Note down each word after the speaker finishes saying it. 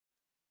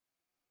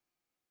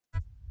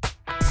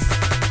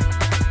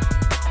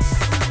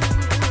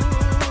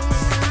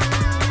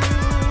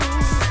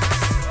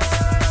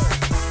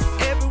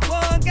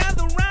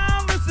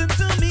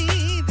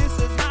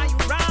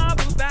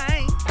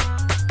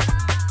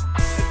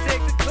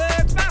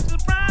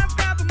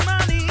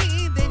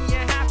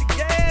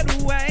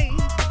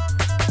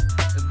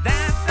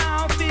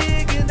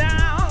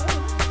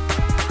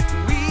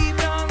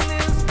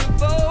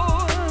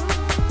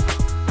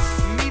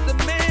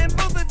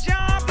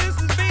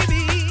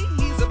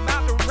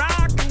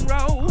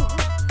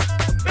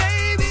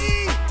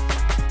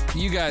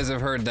guys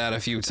have heard that a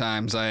few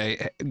times,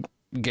 I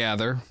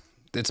gather.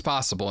 It's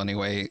possible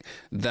anyway.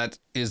 That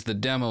is the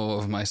demo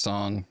of my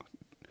song.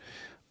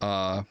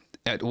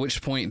 At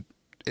which point,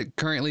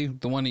 currently,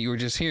 the one that you were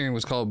just hearing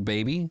was called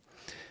Baby.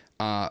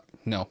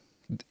 No,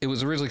 it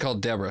was originally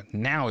called Deborah.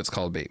 Now it's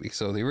called Baby.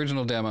 So the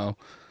original demo,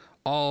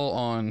 all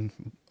on,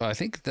 I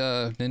think,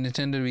 the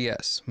Nintendo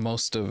DS.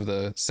 Most of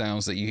the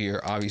sounds that you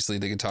hear, obviously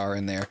the guitar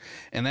in there.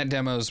 And that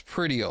demo is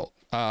pretty old.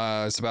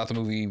 It's about the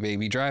movie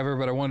Baby Driver,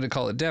 but I wanted to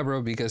call it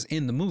Deborah because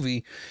in the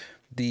movie,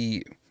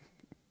 the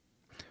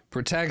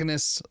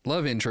protagonist's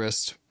love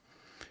interest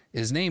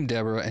is named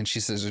Deborah, and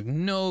she says there's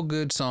no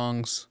good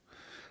songs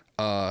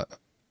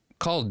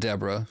called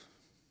Deborah,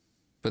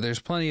 but there's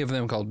plenty of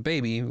them called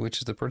Baby, which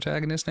is the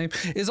protagonist's name.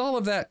 Is all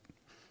of that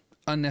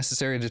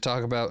unnecessary to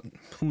talk about?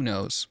 Who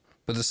knows?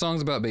 But the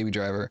song's about Baby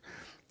Driver,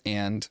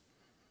 and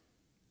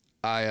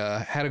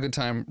I had a good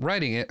time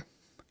writing it.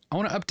 I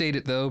want to update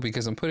it, though,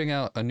 because I'm putting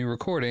out a new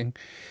recording.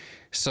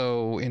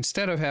 So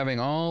instead of having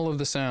all of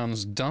the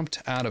sounds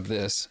dumped out of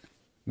this,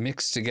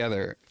 mixed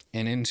together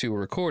and into a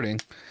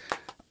recording,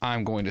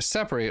 I'm going to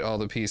separate all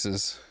the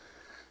pieces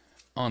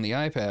on the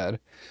iPad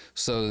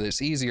so that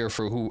it's easier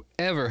for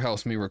whoever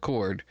helps me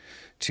record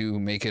to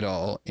make it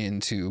all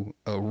into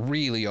a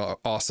really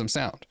awesome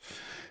sound.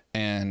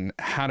 And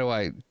how do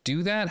I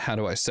do that? How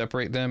do I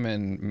separate them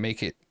and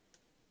make it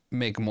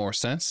make more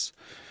sense?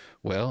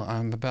 Well,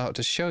 I'm about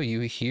to show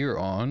you here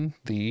on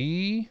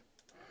the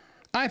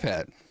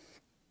iPad.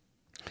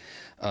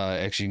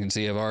 Actually, you can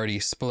see I've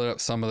already split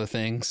up some of the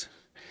things.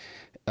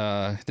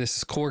 This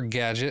is Korg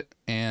Gadget,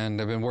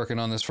 and I've been working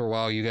on this for a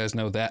while. You guys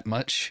know that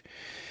much.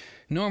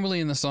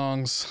 Normally in the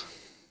songs,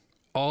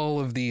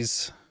 all of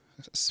these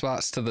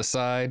spots to the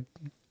side,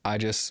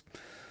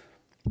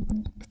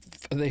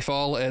 they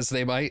fall as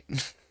they might.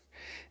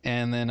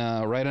 And then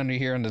right under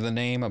here, under the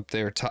name up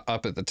there,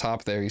 up at the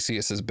top there, you see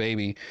it says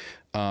Baby,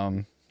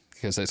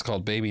 because it's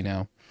called Baby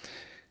now.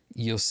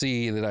 You'll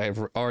see that I've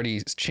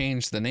already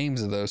changed the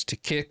names of those to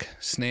kick,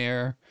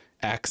 snare,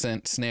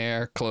 accent,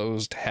 snare,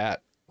 closed,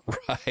 hat,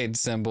 ride,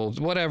 cymbals,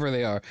 whatever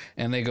they are,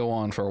 and they go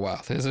on for a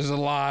while. There's a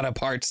lot of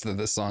parts to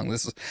this song.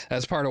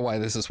 That's part of why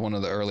this is one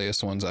of the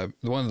earliest ones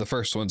one of the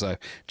first ones I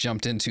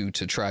jumped into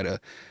to try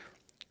to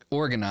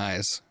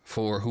organize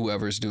for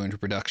whoever's doing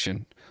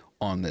production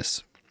on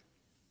this.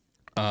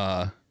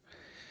 And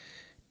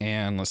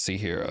let's see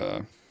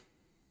here.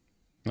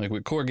 Like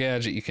with Korg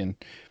Gadget, you can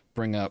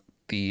bring up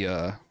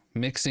the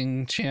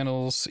mixing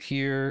channels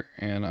here,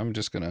 and I'm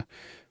just gonna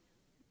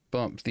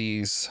bump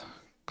these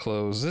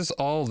close. This is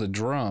all the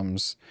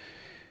drums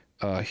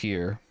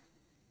here.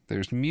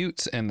 There's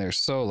mutes and there's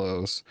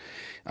solos.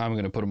 I'm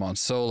gonna put them on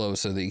solo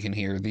so that you can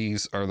hear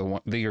these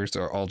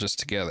are all just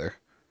together.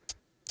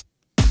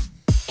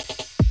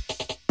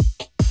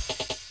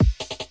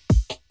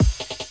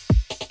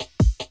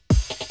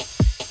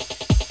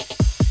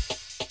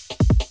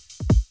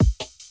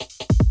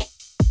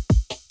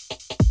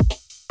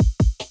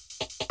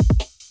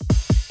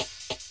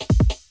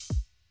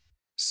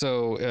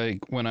 So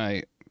when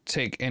I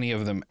take any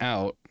of them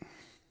out,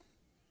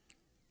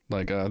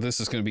 like this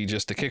is going to be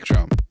just a kick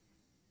drum.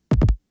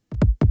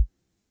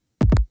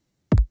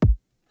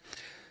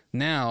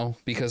 Now,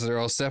 because they're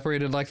all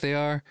separated like they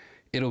are,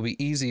 it'll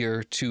be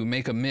easier to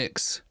make a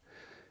mix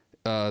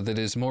that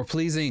is more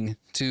pleasing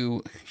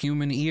to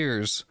human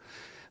ears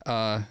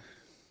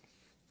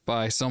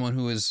by someone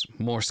who is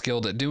more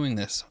skilled at doing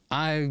this.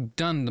 I've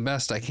done the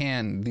best I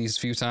can these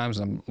few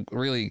times. I've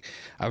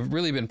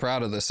really been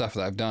proud of the stuff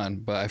that I've done,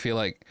 but I feel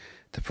like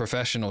the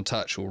professional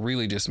touch will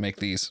really just make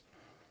these,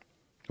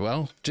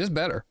 well, just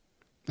better.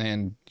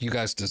 And you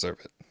guys deserve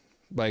it.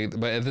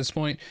 But at this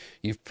point,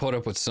 you've put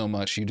up with so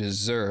much, you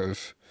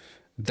deserve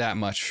that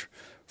much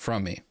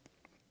from me.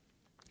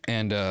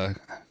 And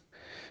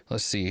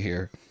let's see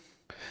here.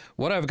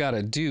 What I've got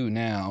to do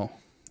now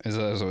is,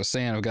 as I was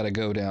saying, I've got to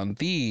go down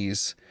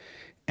these,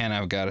 and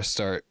I've got to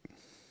start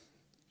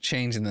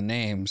changing the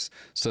names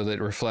so that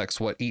it reflects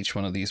what each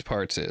one of these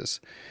parts is.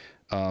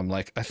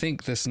 Like, I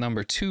think this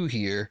number 2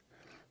 here,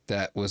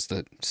 that was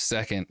the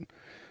second,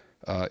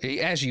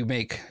 as you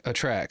make a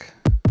track,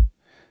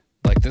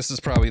 like this is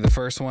probably the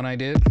first one I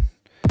did.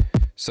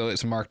 So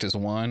it's marked as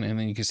 1, and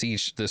then you can see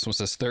this one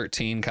says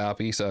 13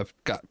 copies. So I've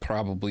got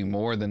probably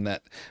more than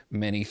that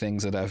many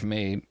things that I've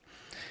made.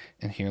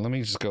 And here, let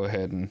me just go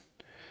ahead and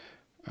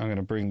I'm going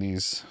to bring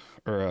these,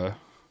 or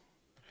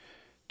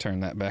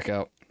turn that back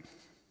out.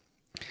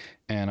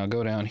 And I'll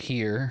go down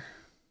here.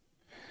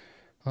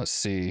 Let's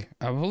see.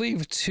 I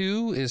believe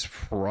 2 is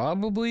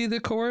probably the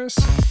chorus.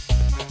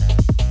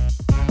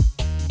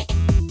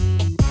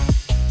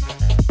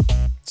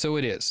 So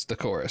it is the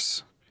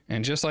chorus.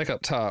 And just like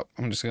up top,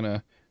 I'm just going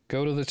to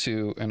go to the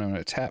 2 and I'm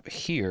going to tap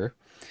here.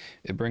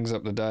 It brings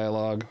up the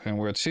dialogue, and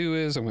where 2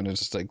 is, I'm going to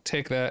just like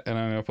take that and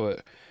I'm going to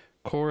put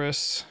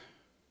chorus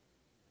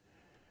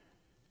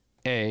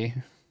A,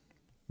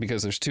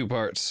 because there's 2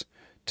 parts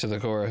to the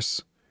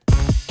chorus.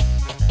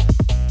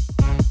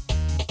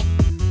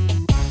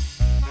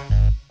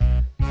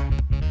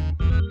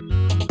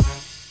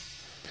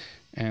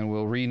 And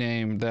we'll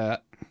rename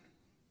that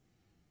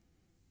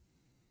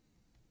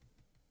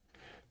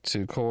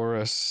to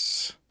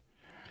chorus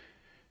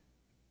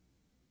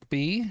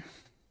B.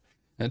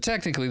 Now,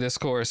 technically, this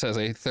chorus has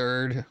a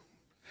third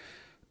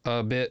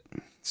bit.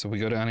 So we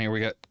go down here, we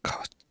got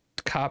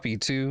copy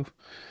 2.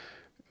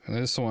 And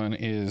this one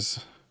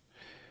is,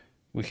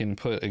 we can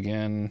put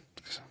again,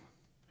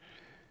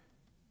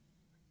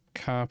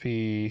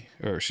 copy,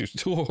 or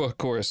excuse me,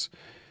 chorus.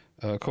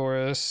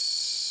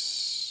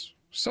 Chorus,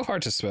 so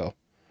hard to spell.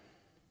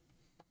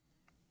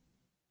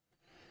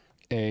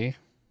 A,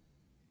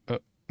 oh,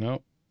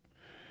 no,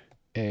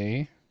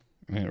 A,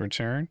 and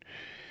return.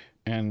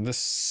 And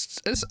this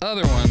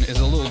other one is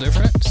a little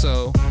different,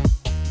 so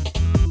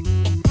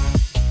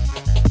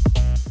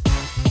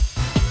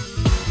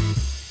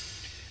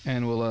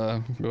and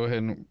we'll go ahead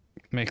and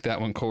make that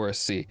one chorus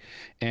C.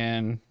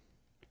 And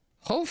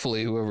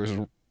hopefully whoever's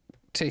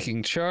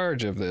taking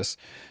charge of this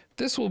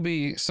will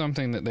be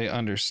something that they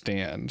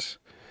understand.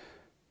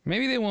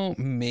 Maybe they won't,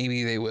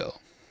 maybe they will.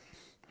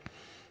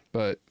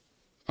 But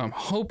I'm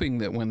hoping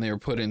that when they're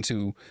put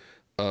into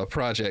a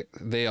project,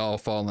 they all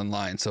fall in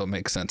line, so it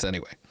makes sense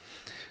anyway.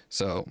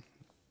 So,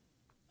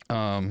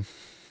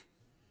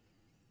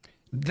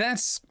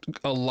 that's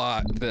a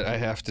lot that I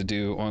have to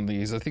do on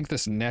these. I think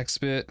this next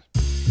bit.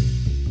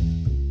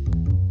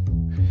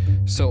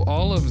 So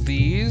all of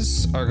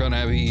these are going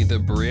to be the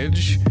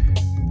bridge.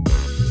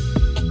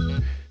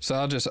 So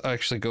I'll just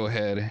actually go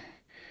ahead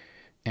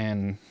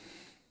and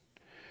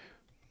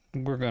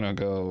we're going to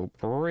go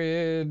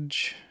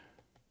bridge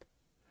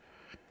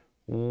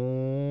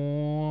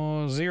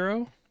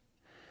 0.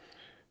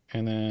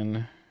 And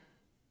then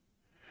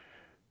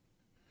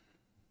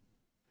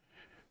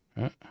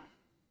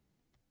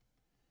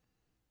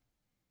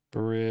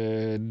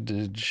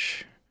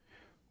bridge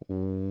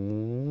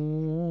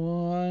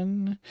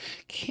 1.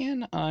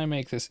 Can I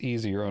make this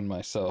easier on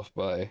myself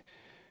by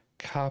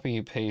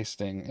copy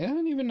pasting? I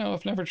don't even know.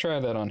 I've never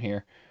tried that on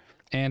here.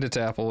 And it's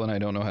Apple and I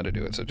don't know how to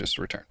do it, so just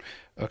return.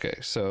 Okay,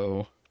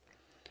 so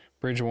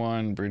bridge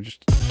 1, bridge.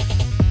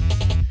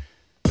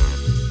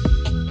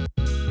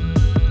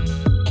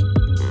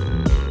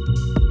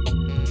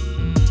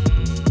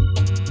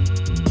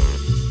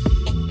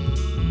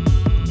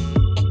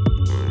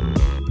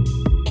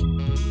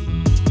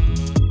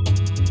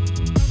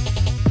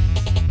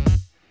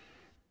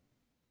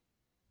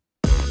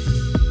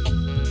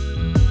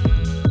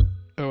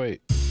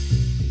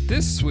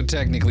 This would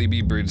technically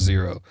be bridge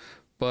 0,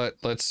 but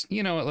let's,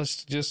 you know what,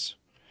 let's just,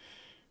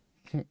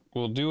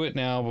 we'll do it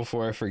now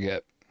before I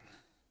forget.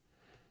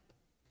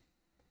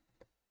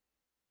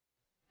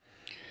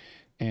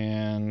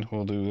 And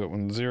we'll do that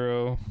one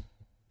 0.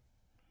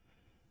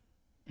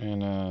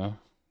 And we'll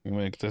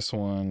make this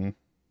one,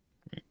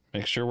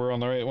 make sure we're on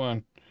the right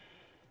one.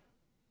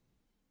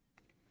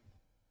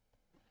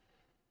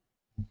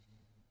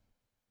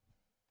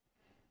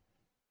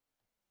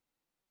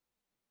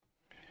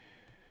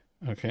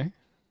 Okay.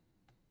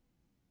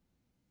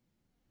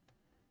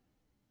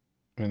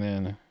 And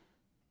then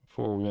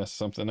before we mess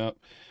something up,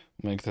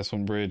 make this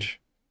one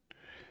bridge.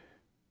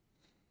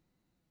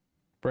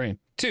 Brain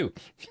 2.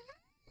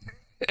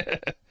 All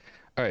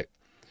right.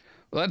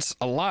 Well, that's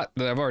a lot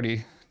that I've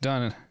already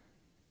done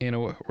in a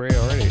way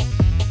already.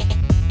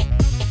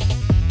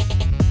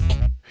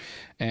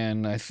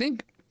 And I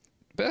think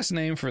best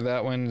name for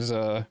that one is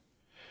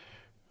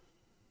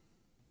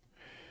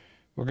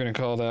we're going to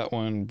call that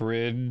one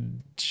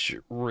Bridge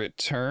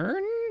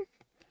Return.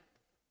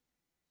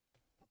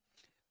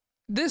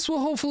 This will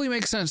hopefully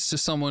make sense to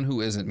someone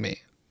who isn't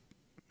me.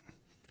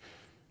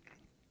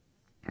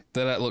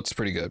 That looks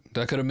pretty good.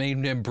 I could have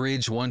made them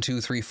Bridge 1,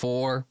 2, 3,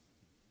 4.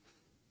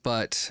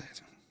 But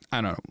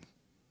I don't know.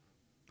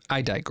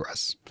 I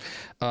digress.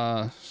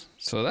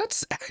 So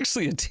that's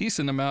actually a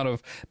decent amount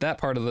of that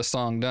part of the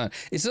song done.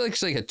 It's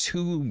actually like a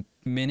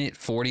 2-minute,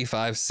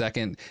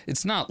 45-second.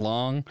 It's not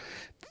long.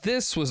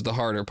 This was the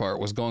harder part,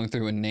 was going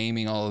through and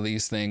naming all of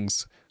these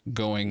things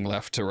going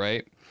left to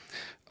right.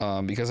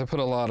 Because I put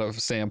a lot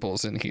of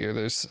samples in here.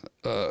 There's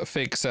a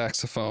fake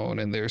saxophone,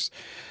 and there's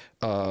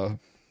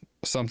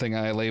something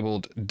I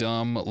labeled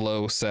dumb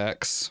low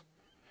sax.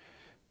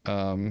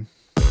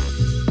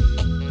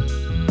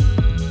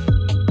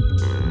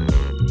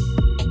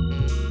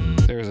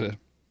 There's a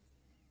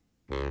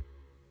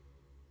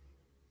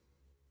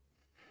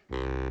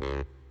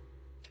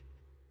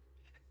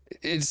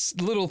it's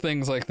little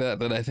things like that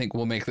that I think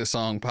will make the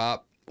song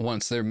pop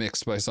once they're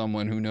mixed by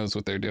someone who knows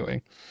what they're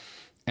doing.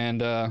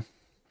 And I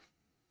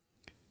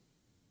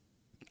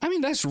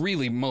mean, that's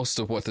really most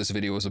of what this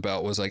video was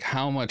about, was like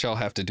how much I'll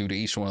have to do to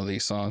each one of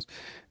these songs.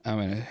 I'm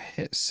going to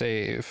hit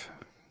save.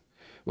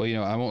 Well, you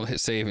know, I won't hit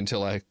save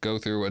until I go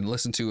through and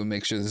listen to and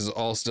make sure this is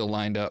all still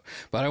lined up.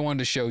 But I wanted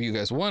to show you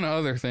guys one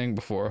other thing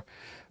before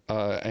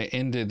I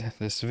ended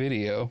this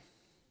video.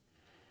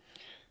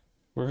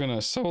 We're going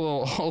to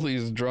solo all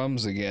these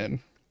drums again.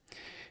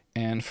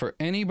 And for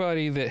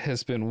anybody that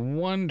has been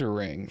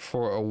wondering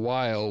for a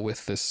while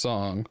with this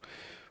song,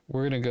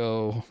 we're going to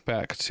go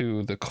back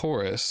to the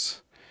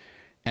chorus.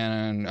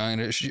 And I'm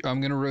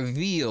going to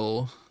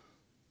reveal,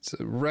 it's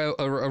a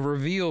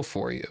reveal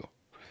for you.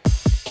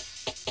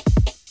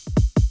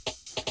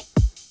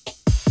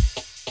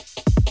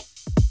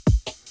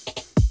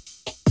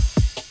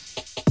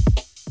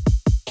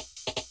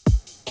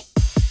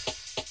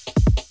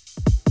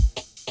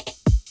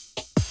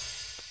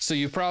 So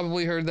you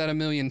probably heard that a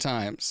million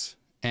times,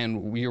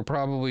 and you're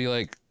probably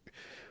like,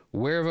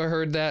 where have I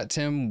heard that,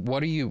 Tim?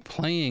 What are you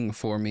playing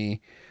for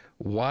me?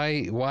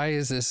 Why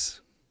is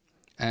this?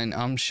 And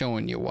I'm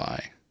showing you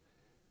why.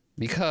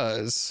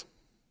 Because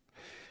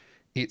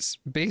it's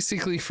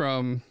basically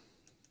from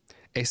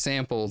a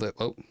sample that,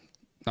 oh,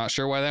 not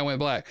sure why that went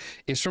black.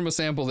 It's from a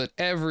sample that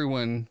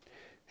everyone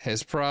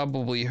has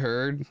probably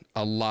heard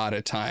a lot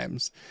of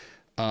times.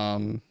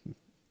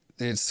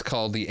 It's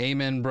called the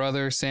Amen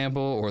Brother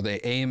sample, or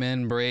the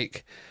Amen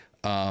Break.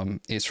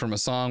 It's from a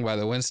song by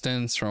the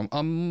Winstons from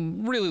a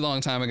really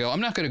long time ago.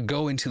 I'm not going to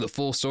go into the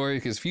full story,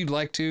 because if you'd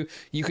like to,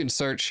 you can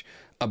search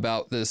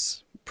about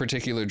this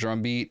particular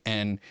drum beat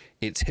and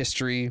its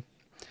history.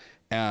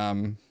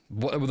 The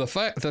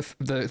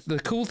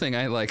cool thing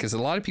I like is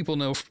a lot of people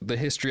know the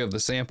history of the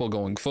sample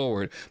going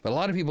forward, but a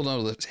lot of people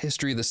know the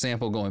history of the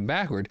sample going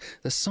backward.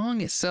 The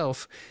song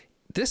itself,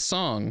 this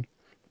song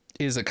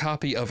is a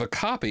copy of a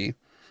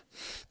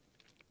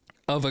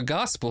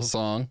gospel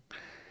song,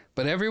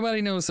 but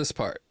everybody knows this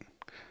part.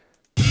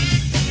 Coming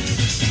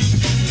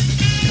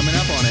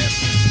up on it.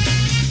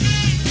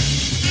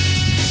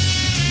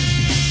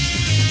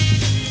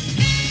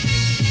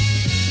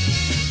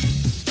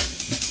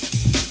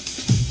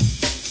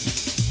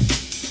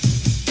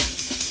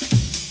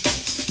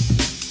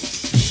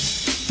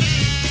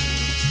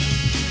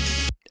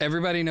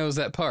 Everybody knows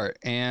that part,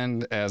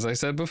 and as I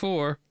said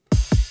before,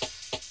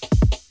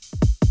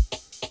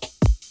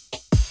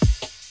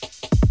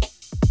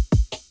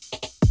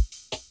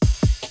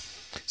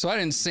 so I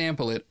didn't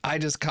sample it, I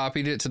just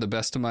copied it to the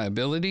best of my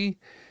ability.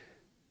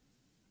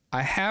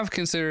 I have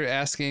considered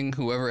asking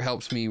whoever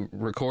helps me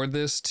record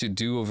this to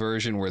do a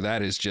version where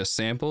that is just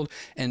sampled,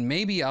 and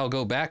maybe I'll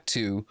go back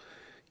to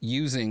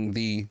using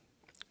the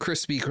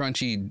crispy,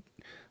 crunchy,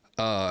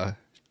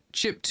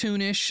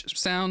 chiptune-ish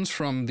sounds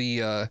from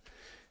the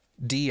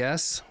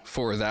DS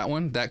for that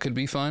one. That could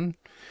be fun.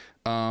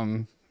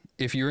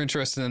 If you're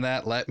interested in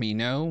that, let me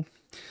know.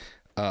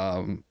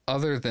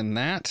 Other than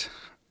that,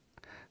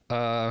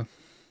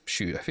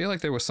 shoot, I feel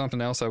like there was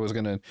something else I was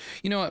gonna,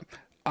 you know what,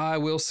 I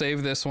will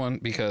save this one,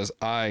 because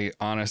I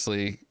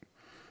honestly,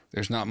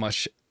 there's not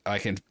much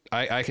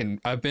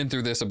I've been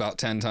through this about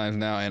 10 times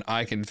now, and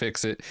I can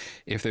fix it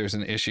if there's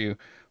an issue.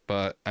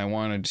 But I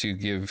wanted to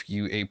give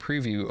you a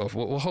preview of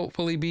what will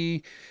hopefully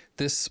be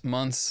this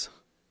month's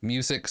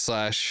music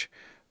slash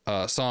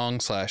song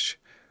slash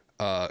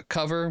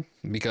cover,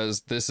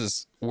 because this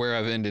is where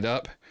I've ended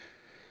up.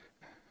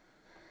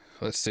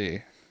 Let's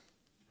see.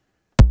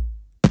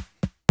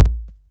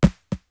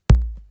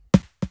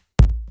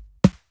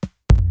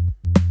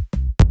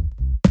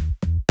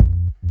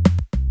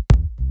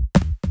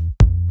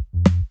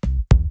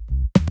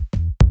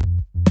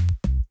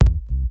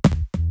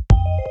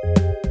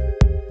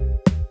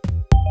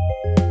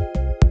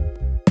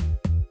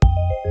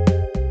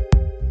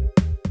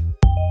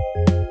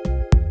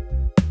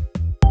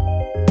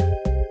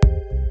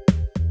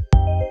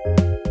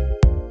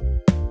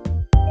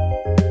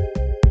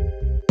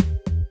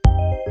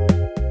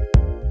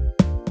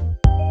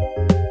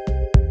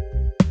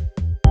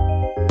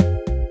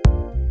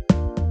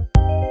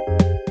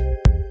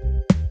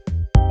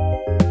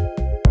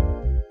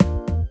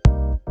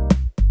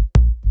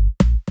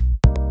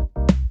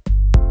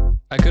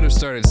 I could have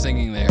started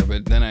singing there,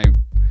 but then I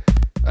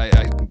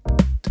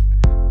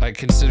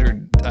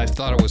considered, I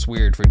thought it was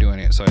weird for doing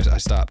it, so I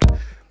stopped.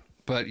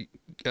 But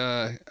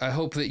I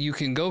hope that you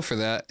can go for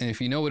that, and if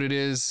you know what it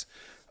is,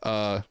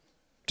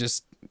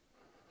 just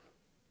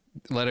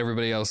let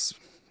everybody else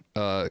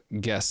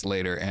guess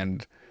later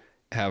and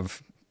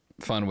have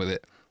fun with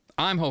it.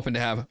 I'm hoping to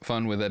have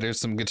fun with it.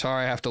 There's some guitar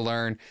I have to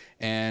learn,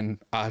 and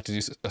I have to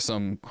do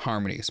some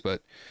harmonies,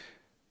 but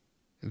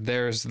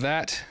there's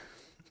that.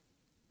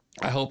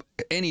 I hope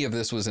any of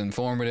this was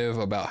informative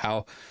about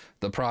how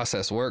the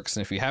process works.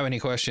 And if you have any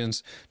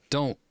questions,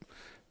 don't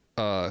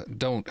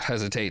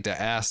hesitate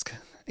to ask.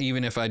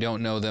 Even if I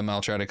don't know them, I'll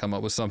try to come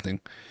up with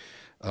something.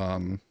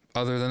 Other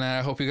than that,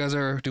 I hope you guys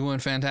are doing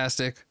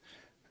fantastic.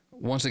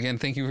 Once again,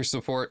 thank you for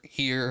support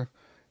here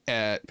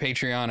at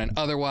Patreon and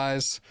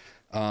otherwise.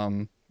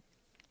 Hoping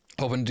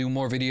to do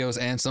more videos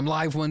and some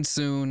live ones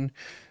soon.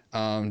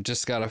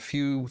 Just got a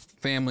few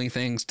family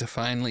things to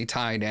finally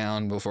tie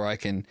down before I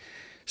can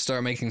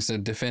start making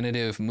some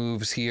definitive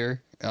moves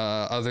here.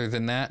 Other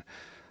than that,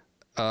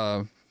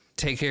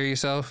 take care of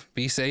yourself,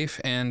 be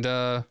safe, and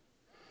don't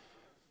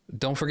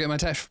forget my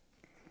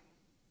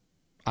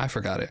I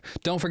forgot it.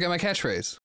 Don't forget my catchphrase.